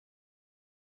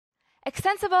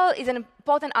Extensible is an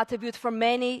important attribute for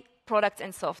many products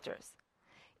and softwares.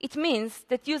 It means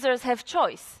that users have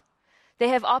choice, they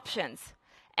have options,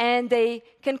 and they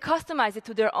can customize it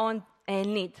to their own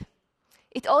need.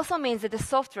 It also means that the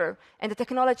software and the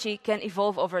technology can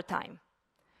evolve over time.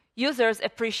 Users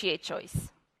appreciate choice.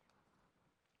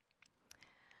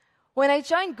 When I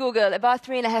joined Google about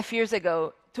 3.5 years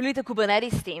ago to lead the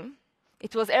Kubernetes team,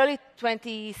 it was early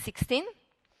 2016,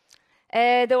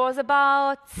 there was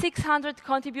about 600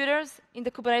 contributors in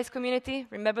the Kubernetes community.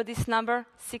 Remember this number,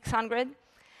 600?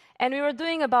 And we were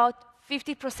doing about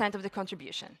 50% of the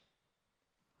contribution.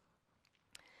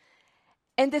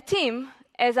 And the team,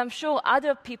 as I'm sure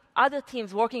other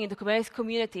teams working in the Kubernetes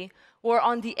community, were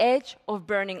on the edge of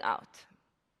burning out.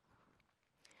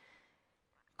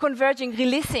 Converging,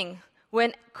 releasing,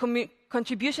 when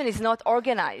contribution is not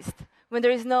organized, when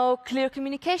there is no clear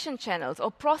communication channels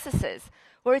or processes,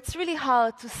 where it's really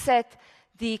hard to set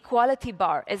the quality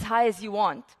bar as high as you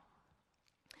want,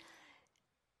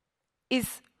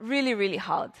 is really, really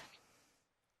hard.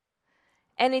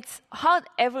 And it's hard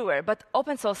everywhere, but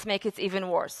open source makes it even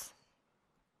worse.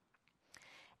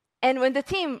 And when the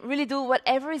team really do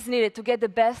whatever is needed to get the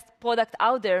best product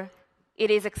out there,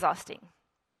 it is exhausting.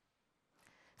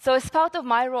 So as part of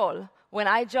my role, when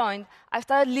I joined, I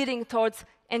started leading towards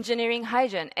engineering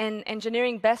hygiene and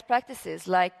engineering best practices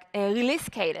like release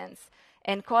cadence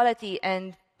and quality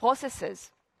and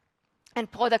processes and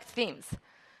product themes.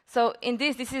 So in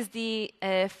this is the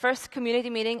first community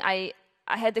meeting I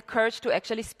had the courage to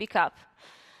actually speak up.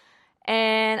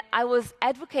 And I was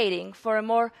advocating for a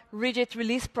more rigid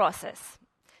release process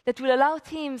that will allow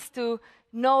teams to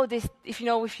know this, if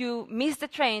you miss the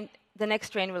train, the next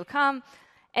train will come.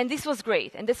 And this was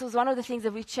great. And this was one of the things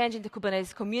that we changed in the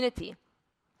Kubernetes community.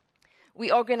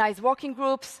 We organized working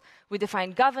groups, we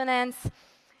defined governance,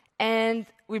 and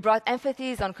we brought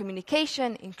emphasis on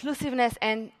communication, inclusiveness,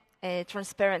 and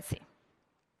transparency.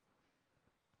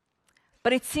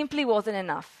 But it simply wasn't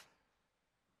enough.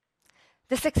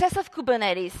 The success of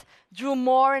Kubernetes drew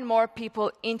more and more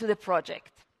people into the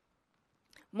project.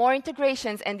 More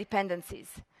integrations and dependencies,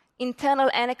 internal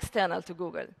and external to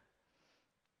Google.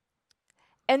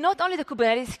 And not only the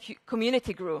Kubernetes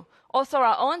community grew, also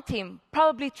our own team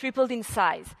probably tripled in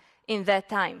size in that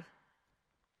time.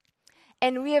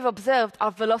 And we have observed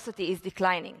our velocity is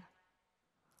declining.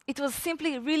 It was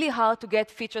simply really hard to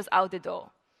get features out the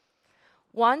door.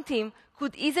 One team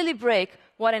could easily break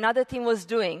what another team was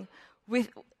doing,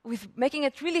 with making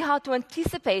it really hard to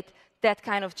anticipate that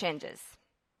kind of changes.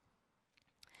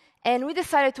 And we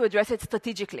decided to address it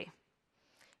strategically.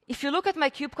 If you look at my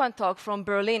KubeCon talk from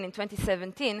Berlin in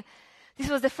 2017, this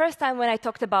was the first time when I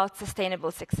talked about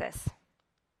sustainable success.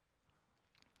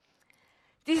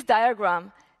 This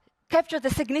diagram captures the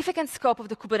significant scope of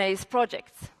the Kubernetes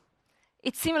projects.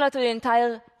 It's similar to the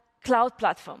entire cloud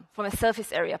platform from a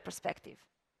surface area perspective.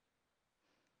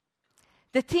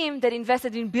 The team that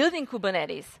invested in building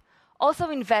Kubernetes also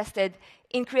invested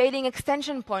in creating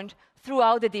extension points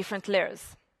throughout the different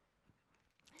layers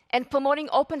and promoting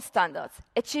open standards,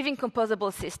 achieving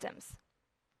composable systems.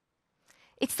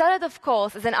 It started, of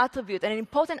course, as an attribute, an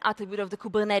important attribute of the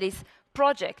Kubernetes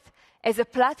project, as a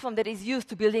platform that is used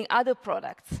to building other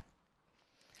products.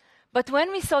 But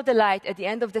when we saw the light at the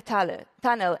end of the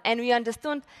tunnel and we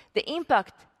understood the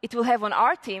impact it will have on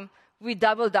our team, we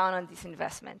doubled down on this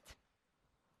investment.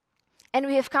 And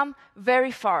we have come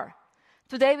very far.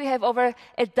 Today, we have over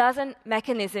a dozen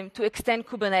mechanisms to extend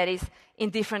Kubernetes in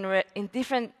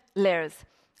different layers,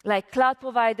 like cloud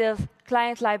providers,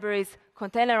 client libraries,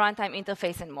 container runtime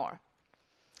interface, and more.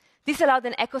 This allowed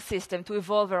an ecosystem to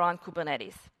evolve around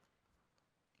Kubernetes.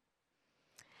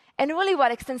 And really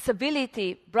what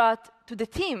extensibility brought to the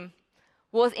team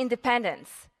was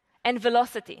independence and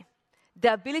velocity,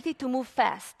 the ability to move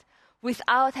fast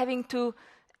without having to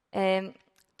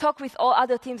talk with all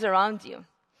other teams around you.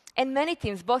 And many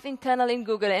teams, both internally in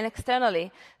Google and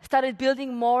externally, started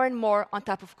building more and more on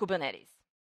top of Kubernetes.